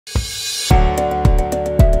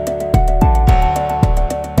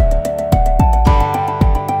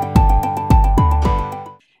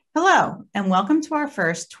and welcome to our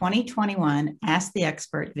first 2021 Ask the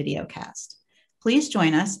Expert videocast. Please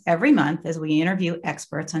join us every month as we interview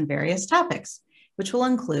experts on various topics, which will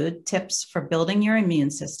include tips for building your immune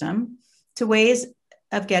system to ways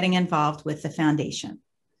of getting involved with the foundation.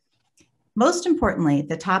 Most importantly,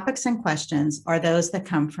 the topics and questions are those that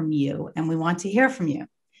come from you, and we want to hear from you.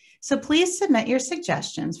 So please submit your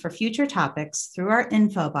suggestions for future topics through our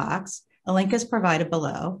info box. A link is provided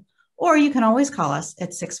below, or you can always call us at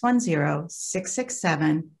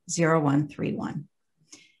 610-667-0131.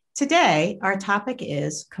 Today, our topic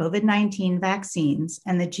is COVID-19 vaccines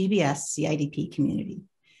and the GBS-CIDP community.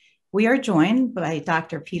 We are joined by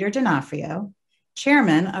Dr. Peter D'Onofrio,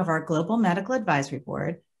 Chairman of our Global Medical Advisory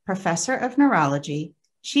Board, Professor of Neurology,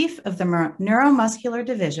 Chief of the Neuromuscular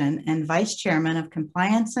Division, and Vice Chairman of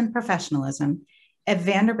Compliance and Professionalism at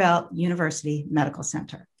Vanderbilt University Medical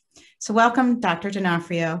Center. So welcome, Dr.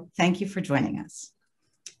 D'Onofrio. Thank you for joining us.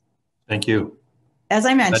 Thank you. As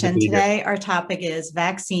I mentioned, today our topic is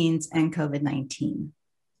vaccines and COVID-19.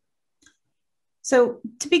 So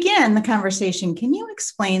to begin the conversation, can you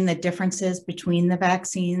explain the differences between the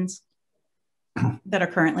vaccines that are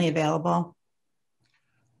currently available?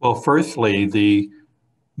 Well, firstly, the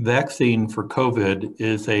vaccine for COVID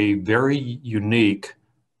is a very unique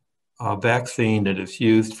vaccine that is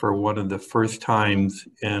used for one of the first times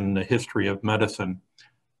in the history of medicine.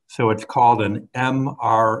 So it's called an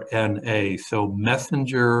mRNA, so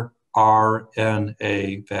messenger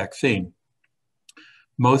RNA vaccine.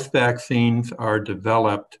 Most vaccines are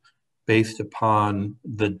developed based upon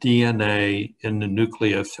the DNA in the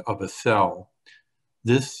nucleus of a cell.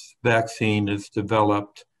 This vaccine is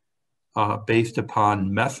developed based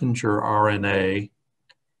upon messenger RNA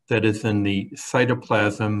that is in the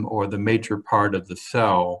cytoplasm or the major part of the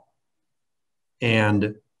cell.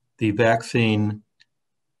 And the vaccine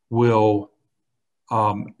will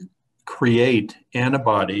create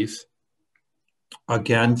antibodies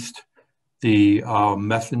against the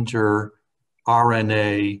messenger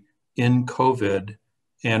RNA in COVID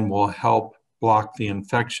and will help block the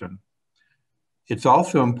infection. It's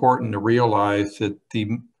also important to realize that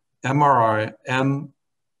the mRNA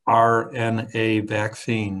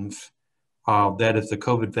vaccines, that is the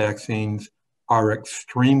COVID vaccines, are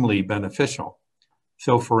extremely beneficial.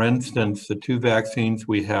 So for instance, the two vaccines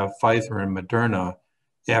we have, Pfizer and Moderna,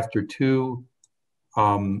 after two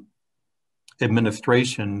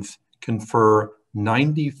administrations confer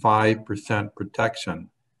 95% protection.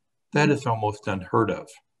 That is almost unheard of.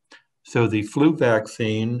 So the flu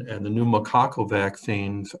vaccine and the pneumococcal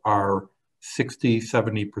vaccines are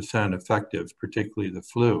 60–70% effective, particularly the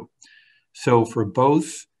flu. So for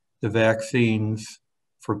both the vaccines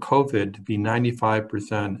for COVID to be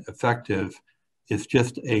 95% effective is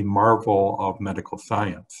just a marvel of medical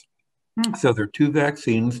science. So there are two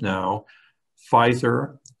vaccines now,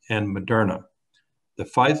 Pfizer and Moderna. The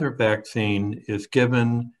Pfizer vaccine is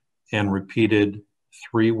given and repeated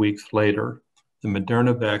 3 weeks later. The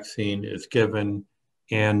Moderna vaccine is given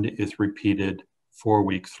and is repeated 4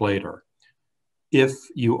 weeks later. If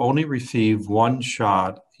you only receive one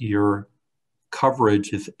shot, your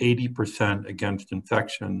coverage is 80% against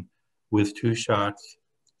infection. With two shots,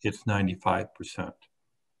 it's 95%.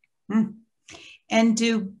 And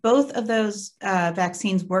do both of those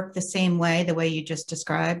vaccines work the same way, the way you just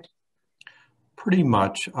described? Pretty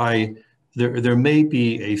much. There may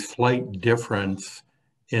be a slight difference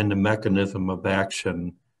in the mechanism of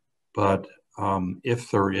action, but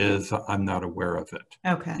if there is, I'm not aware of it.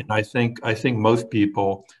 Okay. And I think most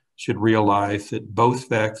people should realize that both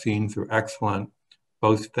vaccines are excellent.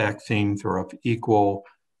 Both vaccines are of equal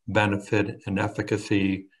benefit and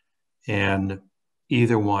efficacy, and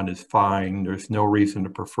either one is fine. There's no reason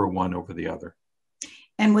to prefer one over the other.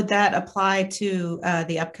 And would that apply to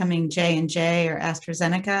the upcoming J&J or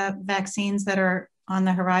AstraZeneca vaccines that are on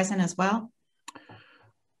the horizon as well?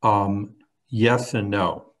 Yes and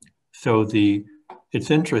no. So it's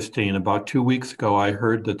interesting, about 2 weeks ago, I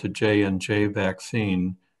heard that the J&J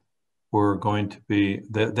vaccine were going to be,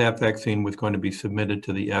 that vaccine was going to be submitted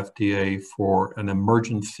to the FDA for an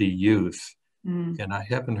emergency use. And I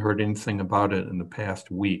haven't heard anything about it in the past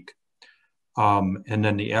week. And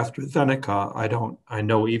then the AstraZeneca, I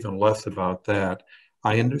know even less about that.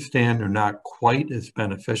 I understand they're not quite as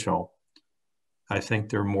beneficial. I think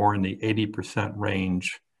they're more in the 80%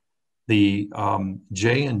 range. The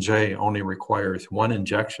J&J only requires one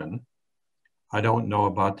injection. I don't know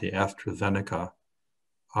about the AstraZeneca.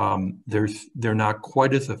 They're not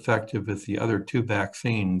quite as effective as the other two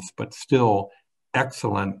vaccines, but still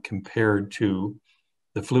excellent compared to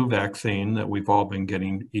the flu vaccine that we've all been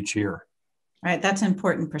getting each year. Right, that's an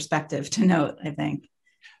important perspective to note, I think.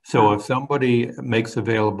 So if somebody makes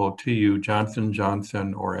available to you Johnson &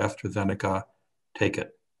 Johnson or AstraZeneca, take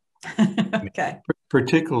it. Okay.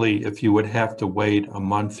 Particularly if you would have to wait a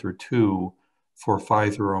month or two for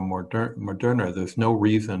Pfizer or Moderna, there's no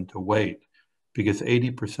reason to wait because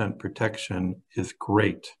 80% protection is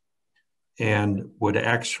great and would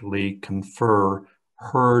actually confer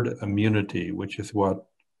herd immunity, which is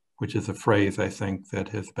a phrase I think that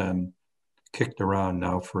has been kicked around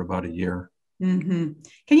now for about a year. Mm-hmm.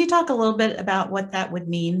 Can you talk a little bit about what that would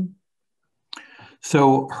mean?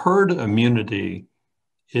 So herd immunity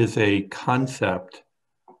is a concept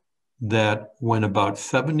that when about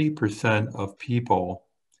 70% of people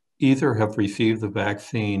either have received the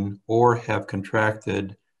vaccine or have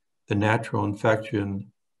contracted the natural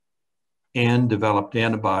infection and developed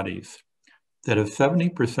antibodies, that if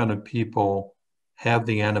 70% of people have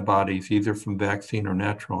the antibodies either from vaccine or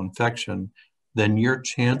natural infection, then your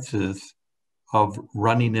chances of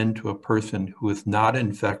running into a person who is not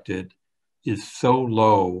infected is so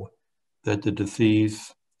low that the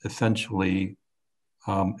disease essentially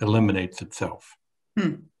eliminates itself.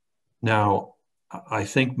 Now, I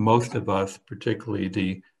think most of us, particularly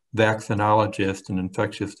the vaccinologists and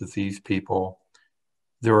infectious disease people,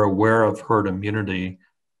 they're aware of herd immunity,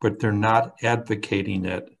 but they're not advocating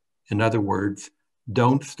it. In other words,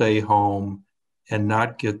 don't stay home and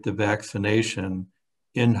not get the vaccination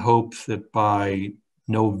in hopes that by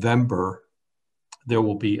November, there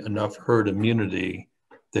will be enough herd immunity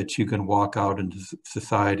that you can walk out into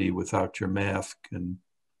society without your mask and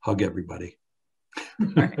hug everybody.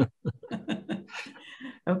 Right.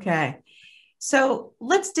 Okay. So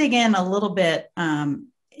let's dig in a little bit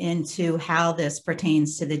into how this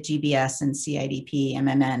pertains to the GBS and CIDP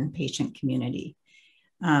MMN patient community.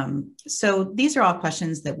 So these are all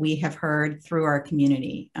questions that we have heard through our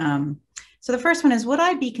community. So the first one is, would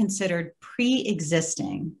I be considered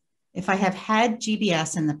pre-existing if I have had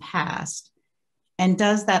GBS in the past? And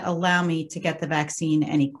does that allow me to get the vaccine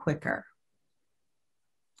any quicker?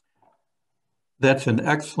 That's an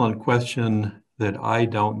excellent question that I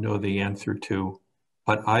don't know the answer to,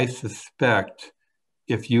 but I suspect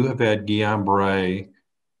if you have had Guillain-Barré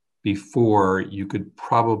before, you could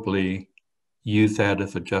probably use that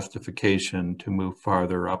as a justification to move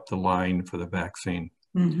farther up the line for the vaccine.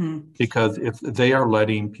 Mm-hmm. Because if they are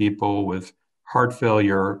letting people with heart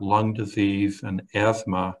failure, lung disease, and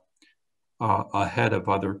asthma ahead of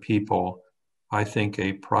other people, I think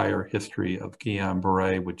a prior history of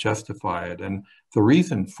Guillain-Barré would justify it. And the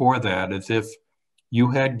reason for that is if you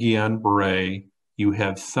had Guillain-Barré, you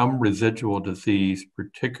have some residual disease,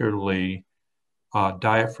 particularly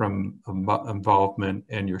diaphragm involvement,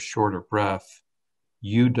 and you're short of breath,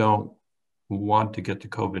 you don't want to get the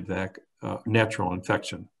COVID natural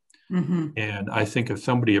infection. Mm-hmm. And I think if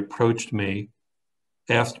somebody approached me,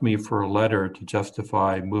 asked me for a letter to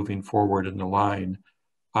justify moving forward in the line,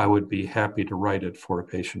 I would be happy to write it for a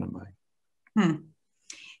patient of mine.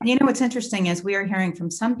 You know, what's interesting is we are hearing from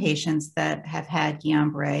some patients that have had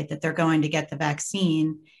Guillain-Barré that they're going to get the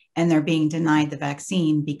vaccine and they're being denied the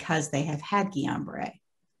vaccine because they have had Guillain-Barré.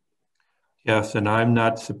 Yes, and I'm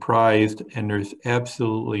not surprised, and there's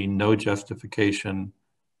absolutely no justification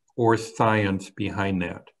or science behind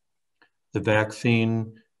that. The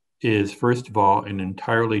vaccine is, first of all, an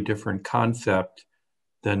entirely different concept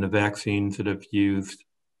than the vaccines that have used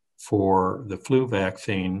for the flu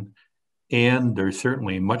vaccine, and they're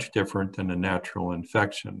certainly much different than a natural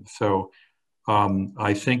infection. So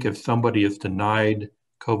I think if somebody is denied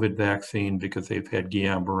COVID vaccine because they've had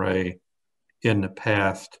Guillain-Barré in the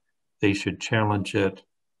past, they should challenge it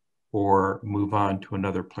or move on to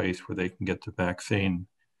another place where they can get the vaccine.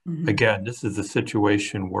 Mm-hmm. Again, this is a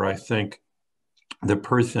situation where I think the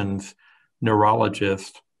person's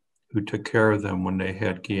neurologist who took care of them when they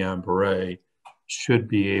had Guillain-Barré should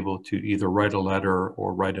be able to either write a letter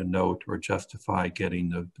or write a note or justify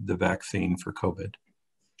getting the vaccine for COVID.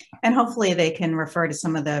 And hopefully they can refer to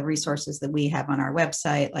some of the resources that we have on our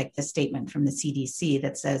website, like the statement from the CDC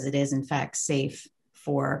that says it is in fact safe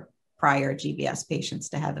for prior GBS patients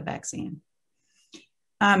to have the vaccine.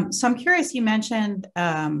 So I'm curious, you mentioned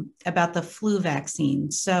about the flu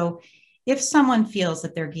vaccine. So if someone feels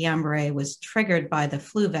that their Guillain-Barré was triggered by the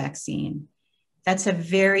flu vaccine, that's a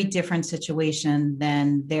very different situation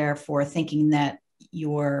than therefore thinking that you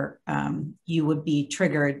would be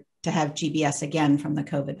triggered to have GBS again from the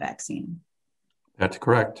COVID vaccine. That's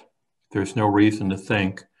correct. There's no reason to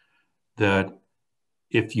think that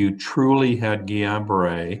if you truly had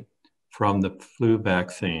Guillain-Barré from the flu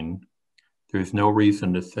vaccine, there's no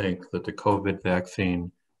reason to think that the COVID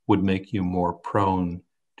vaccine would make you more prone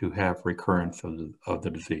to have recurrence of the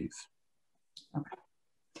disease. Okay.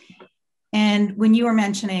 And when you were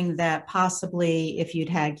mentioning that possibly if you'd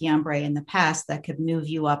had Guillain-Barré in the past, that could move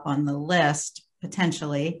you up on the list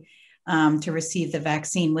potentially to receive the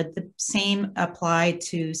vaccine, would the same apply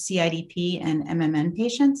to CIDP and MMN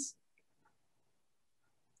patients?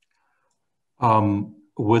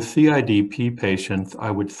 With CIDP patients,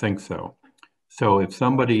 I would think so. So if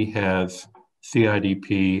somebody has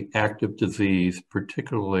CIDP, active disease,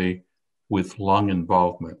 particularly with lung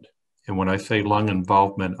involvement, and when I say lung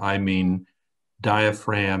involvement, I mean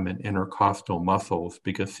diaphragm and intercostal muscles,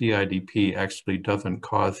 because CIDP actually doesn't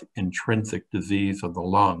cause intrinsic disease of the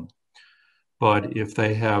lung. But if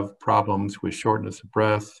they have problems with shortness of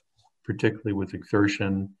breath, particularly with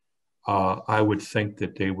exertion, I would think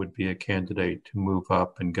that they would be a candidate to move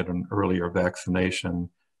up and get an earlier vaccination,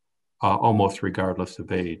 almost regardless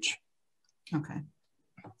of age. Okay.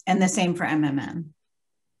 And the same for MMN?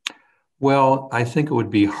 Well, I think it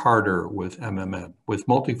would be harder with MMN. With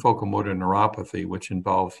multifocal motor neuropathy, which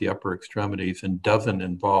involves the upper extremities and doesn't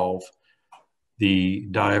involve the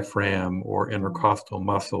diaphragm or intercostal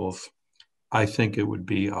muscles, I think it would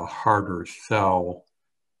be a harder sell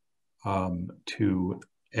to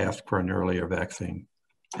ask for an earlier vaccine.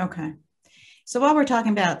 Okay. So while we're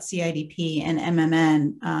talking about CIDP and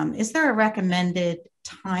MMN, is there a recommended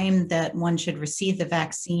time that one should receive the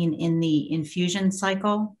vaccine in the infusion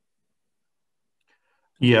cycle?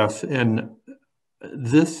 Yes, and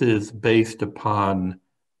this is based upon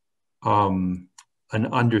an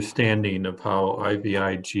understanding of how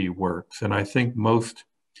IVIG works. And I think most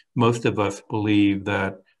of us believe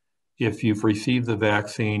that if you've received the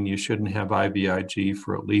vaccine, you shouldn't have IVIG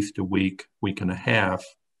for at least a week, week and a half.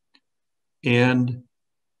 And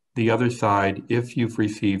the other side, if you've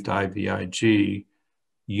received IVIG,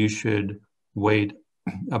 you should wait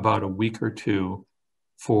about a week or two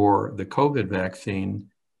for the COVID vaccine.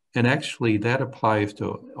 And actually that applies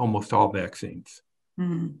to almost all vaccines.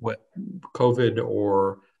 What COVID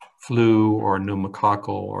or flu or pneumococcal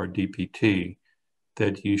or DPT,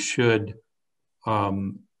 that you should,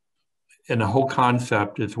 and the whole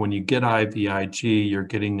concept is when you get IVIG, you're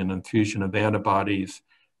getting an infusion of antibodies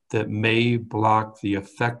that may block the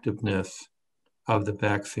effectiveness of the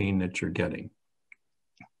vaccine that you're getting.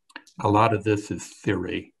 A lot of this is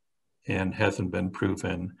theory and hasn't been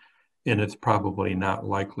proven, and it's probably not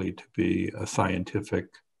likely to be a scientific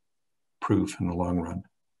proof in the long run.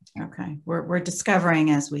 Okay, we're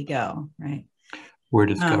discovering as we go, right? We're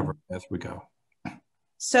discovering as we go.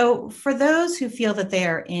 So for those who feel that they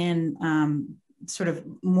are in sort of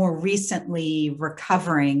more recently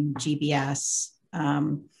recovering GBS,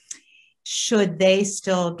 should they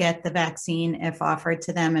still get the vaccine if offered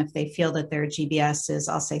to them if they feel that their GBS is,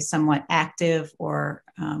 I'll say, somewhat active or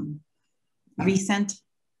recent?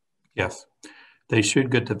 Yes, they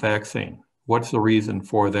should get the vaccine. What's the reason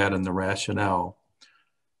for that and the rationale?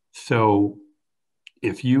 So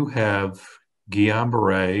if you have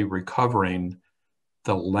Guillain-Barré recovering,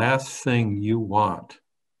 the last thing you want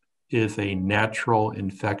is a natural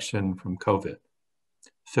infection from COVID.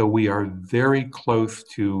 So we are very close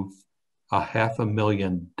to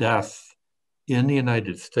 500,000 deaths in the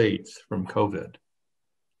United States from COVID.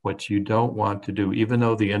 What you don't want to do, even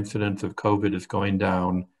though the incidence of COVID is going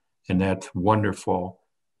down, and that's wonderful,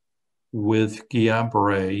 with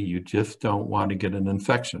Guillain-Barré, you just don't want to get an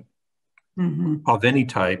infection of any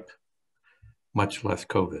type, much less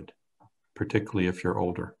COVID, particularly if you're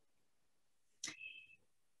older.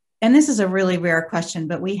 And this is a really rare question,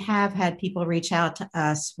 but we have had people reach out to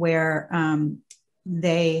us where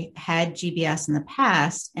they had GBS in the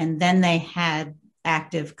past and then they had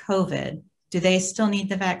active COVID. Do they still need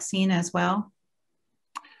the vaccine as well?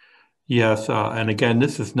 Yes, and again,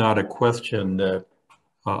 this is not a question that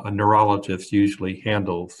a neurologist usually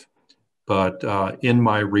handles, but in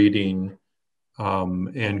my reading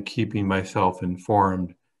and keeping myself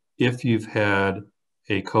informed, if you've had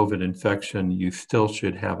a COVID infection, you still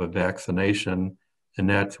should have a vaccination, and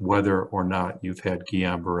that's whether or not you've had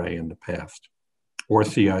Guillain-Barré in the past, or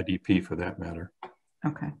CIDP for that matter.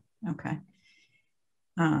 Okay, okay.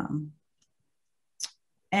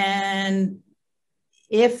 And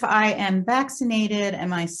if I am vaccinated,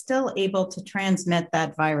 am I still able to transmit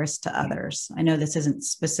that virus to others? I know this isn't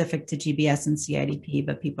specific to GBS and CIDP,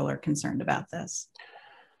 but people are concerned about this.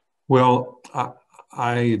 Well,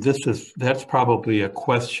 that's probably a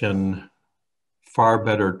question far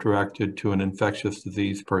better directed to an infectious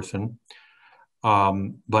disease person.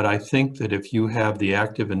 But I think that if you have the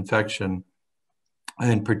active infection,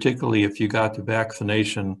 and particularly if you got the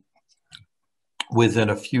vaccination within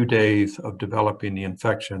a few days of developing the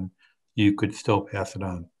infection, you could still pass it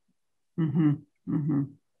on.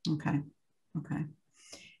 Okay, okay.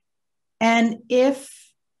 And if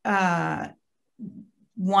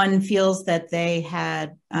one feels that they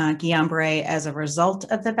had Guillain-Barré as a result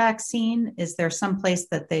of the vaccine, is there some place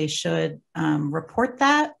that they should report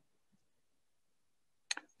that?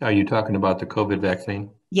 Are you talking about the COVID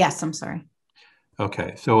vaccine? Yes, I'm sorry.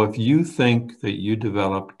 Okay, so if you think that you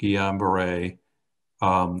developed Guillain-Barré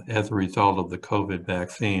as a result of the COVID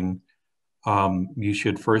vaccine, you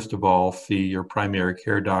should first of all see your primary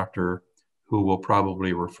care doctor, who will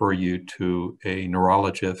probably refer you to a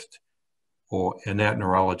neurologist, and that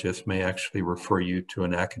neurologist may actually refer you to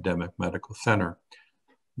an academic medical center.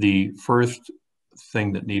 The first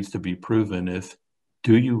thing that needs to be proven is,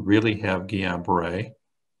 do you really have Guillain-Barré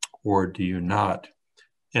or do you not?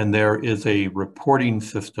 And there is a reporting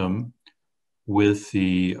system with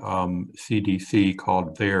the CDC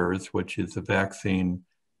called VAERS, which is the vaccine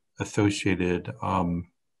associated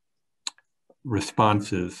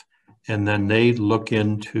responses. And then they look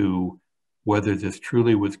into whether this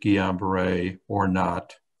truly was Guillain-Barré or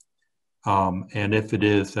not. And if it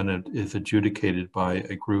is, then it is adjudicated by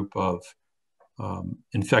a group of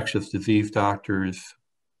infectious disease doctors,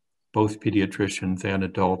 both pediatricians and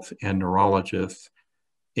adults and neurologists.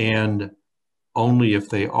 And only if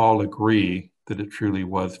they all agree that it truly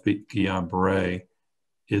was Guillain-Barré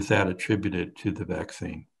is that attributed to the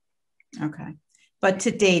vaccine. Okay. But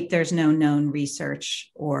to date, there's no known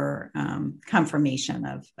research or confirmation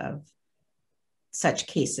of such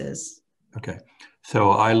cases. Okay.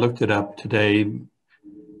 So I looked it up today,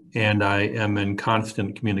 and I am in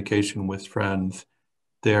constant communication with friends.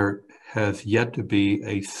 There has yet to be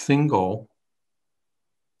a single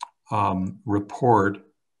report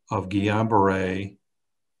of Guillain-Barré,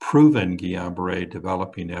 proven Guillain-Barré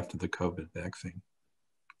developing after the COVID vaccine.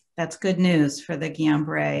 That's good news for the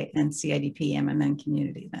Guillain-Barré and CIDP MMN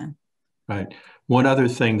community then. Right. One other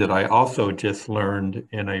thing that I also just learned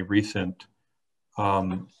in a recent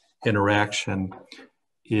interaction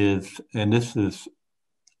is, and this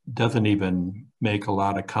doesn't even make a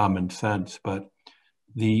lot of common sense, but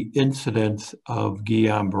the incidence of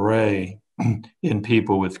Guillain-Barré in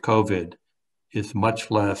people with COVID is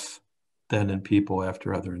much less than in people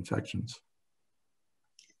after other infections.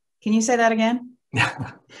 Can you say that again?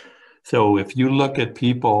 So if you look at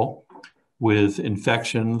people with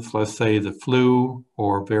infections, let's say the flu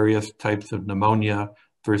or various types of pneumonia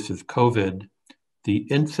versus COVID, the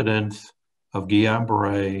incidence of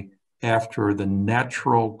Guillain-Barré after the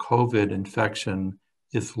natural COVID infection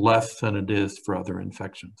is less than it is for other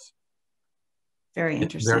infections. Very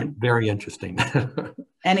interesting. Very interesting.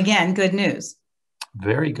 And again, good news.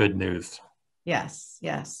 Very good news. Yes,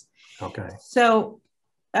 yes. Okay. So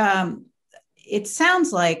it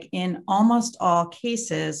sounds like in almost all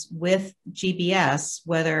cases with GBS,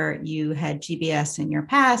 whether you had GBS in your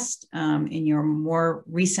past, in your more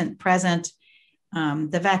recent present,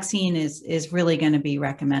 the vaccine is really going to be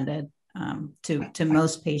recommended to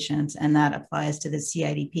most patients, and that applies to the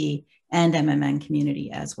CIDP and MMN community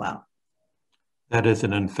as well. That is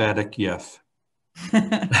an emphatic yes.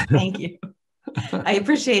 Thank you. I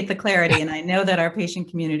appreciate the clarity, and I know that our patient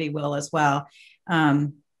community will as well.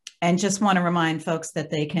 And just want to remind folks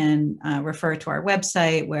that they can refer to our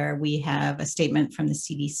website, where we have a statement from the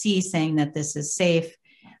CDC saying that this is safe.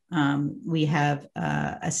 We have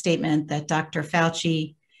a statement that Dr.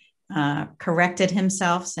 Fauci corrected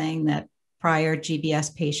himself, saying that prior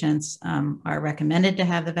GBS patients are recommended to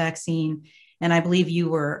have the vaccine. And I believe you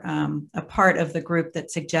were a part of the group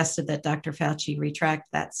that suggested that Dr. Fauci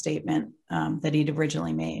retract that statement that he'd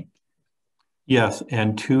originally made. Yes,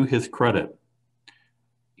 and to his credit,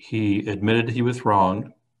 he admitted he was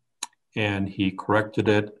wrong, and he corrected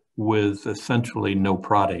it with essentially no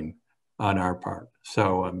prodding on our part.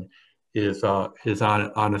 So his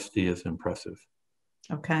honesty is impressive.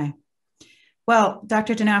 Okay. Well,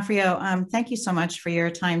 Dr. D'Onofrio, thank you so much for your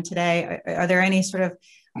time today. Are there any sort of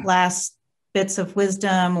last bits of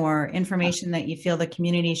wisdom or information that you feel the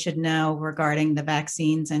community should know regarding the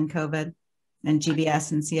vaccines and COVID and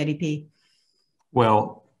GBS and CIDP?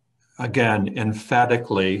 Well, again,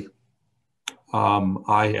 emphatically,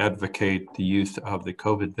 I advocate the use of the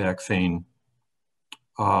COVID vaccine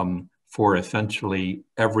for essentially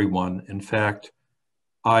everyone. In fact,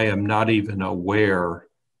 I am not even aware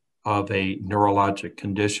of a neurologic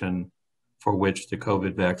condition for which the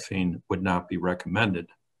COVID vaccine would not be recommended.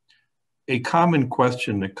 A common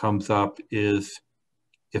question that comes up is,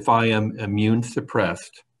 if I am immune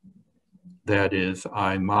suppressed, that is,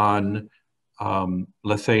 I'm on,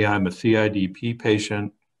 let's say I'm a CIDP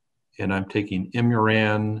patient and I'm taking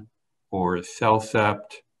Imuran or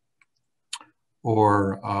Cellcept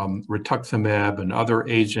or rituximab and other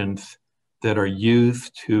agents that are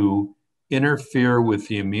used to interfere with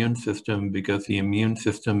the immune system because the immune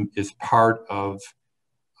system is part of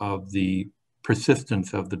the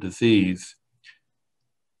persistence of the disease,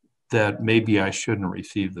 that maybe I shouldn't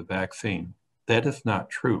receive the vaccine. That is not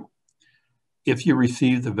true. If you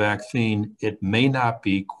receive the vaccine, it may not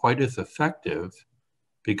be quite as effective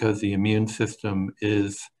because the immune system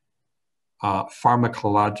is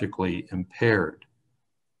pharmacologically impaired.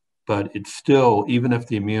 But it's still, even if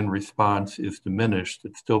the immune response is diminished,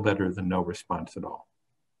 it's still better than no response at all.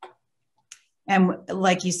 And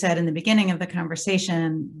like you said in the beginning of the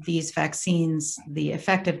conversation, these vaccines, the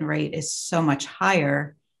effective rate is so much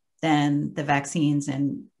higher than the vaccines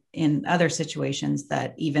in other situations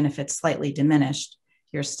that even if it's slightly diminished,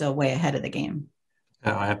 you're still way ahead of the game.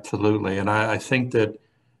 Absolutely. And I think that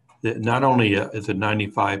not only is it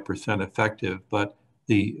 95% effective, but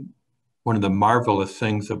one of the marvelous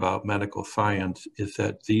things about medical science is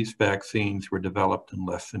that these vaccines were developed in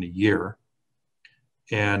less than a year.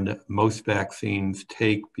 And most vaccines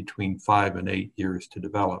take between 5 and 8 years to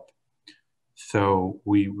develop. So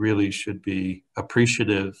we really should be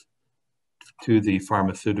appreciative to the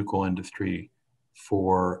pharmaceutical industry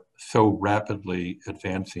for so rapidly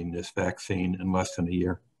advancing this vaccine in less than a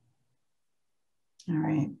year. All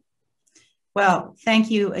right. Well,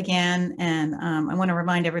 thank you again. And I want to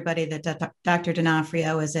remind everybody that Dr.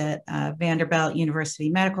 D'Onofrio is at Vanderbilt University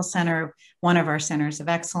Medical Center, one of our centers of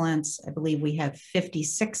excellence. I believe we have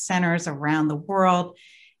 56 centers around the world.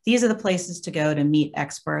 These are the places to go to meet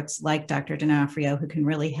experts like Dr. D'Onofrio, who can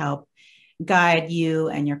really help guide you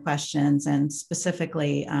and your questions, and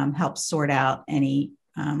specifically help sort out any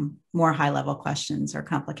more high-level questions or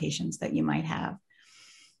complications that you might have.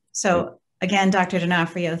 So again, Dr.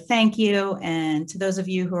 D'Onofrio, thank you. And to those of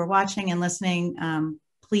you who are watching and listening,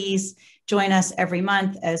 please join us every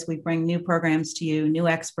month as we bring new programs to you, new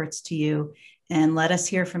experts to you, and let us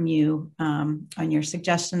hear from you on your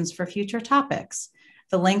suggestions for future topics.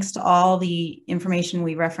 The links to all the information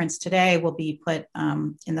we referenced today will be put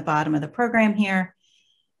in the bottom of the program here.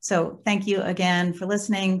 So thank you again for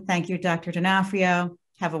listening. Thank you, Dr. D'Onofrio.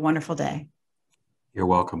 Have a wonderful day. You're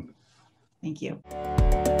welcome. Thank you.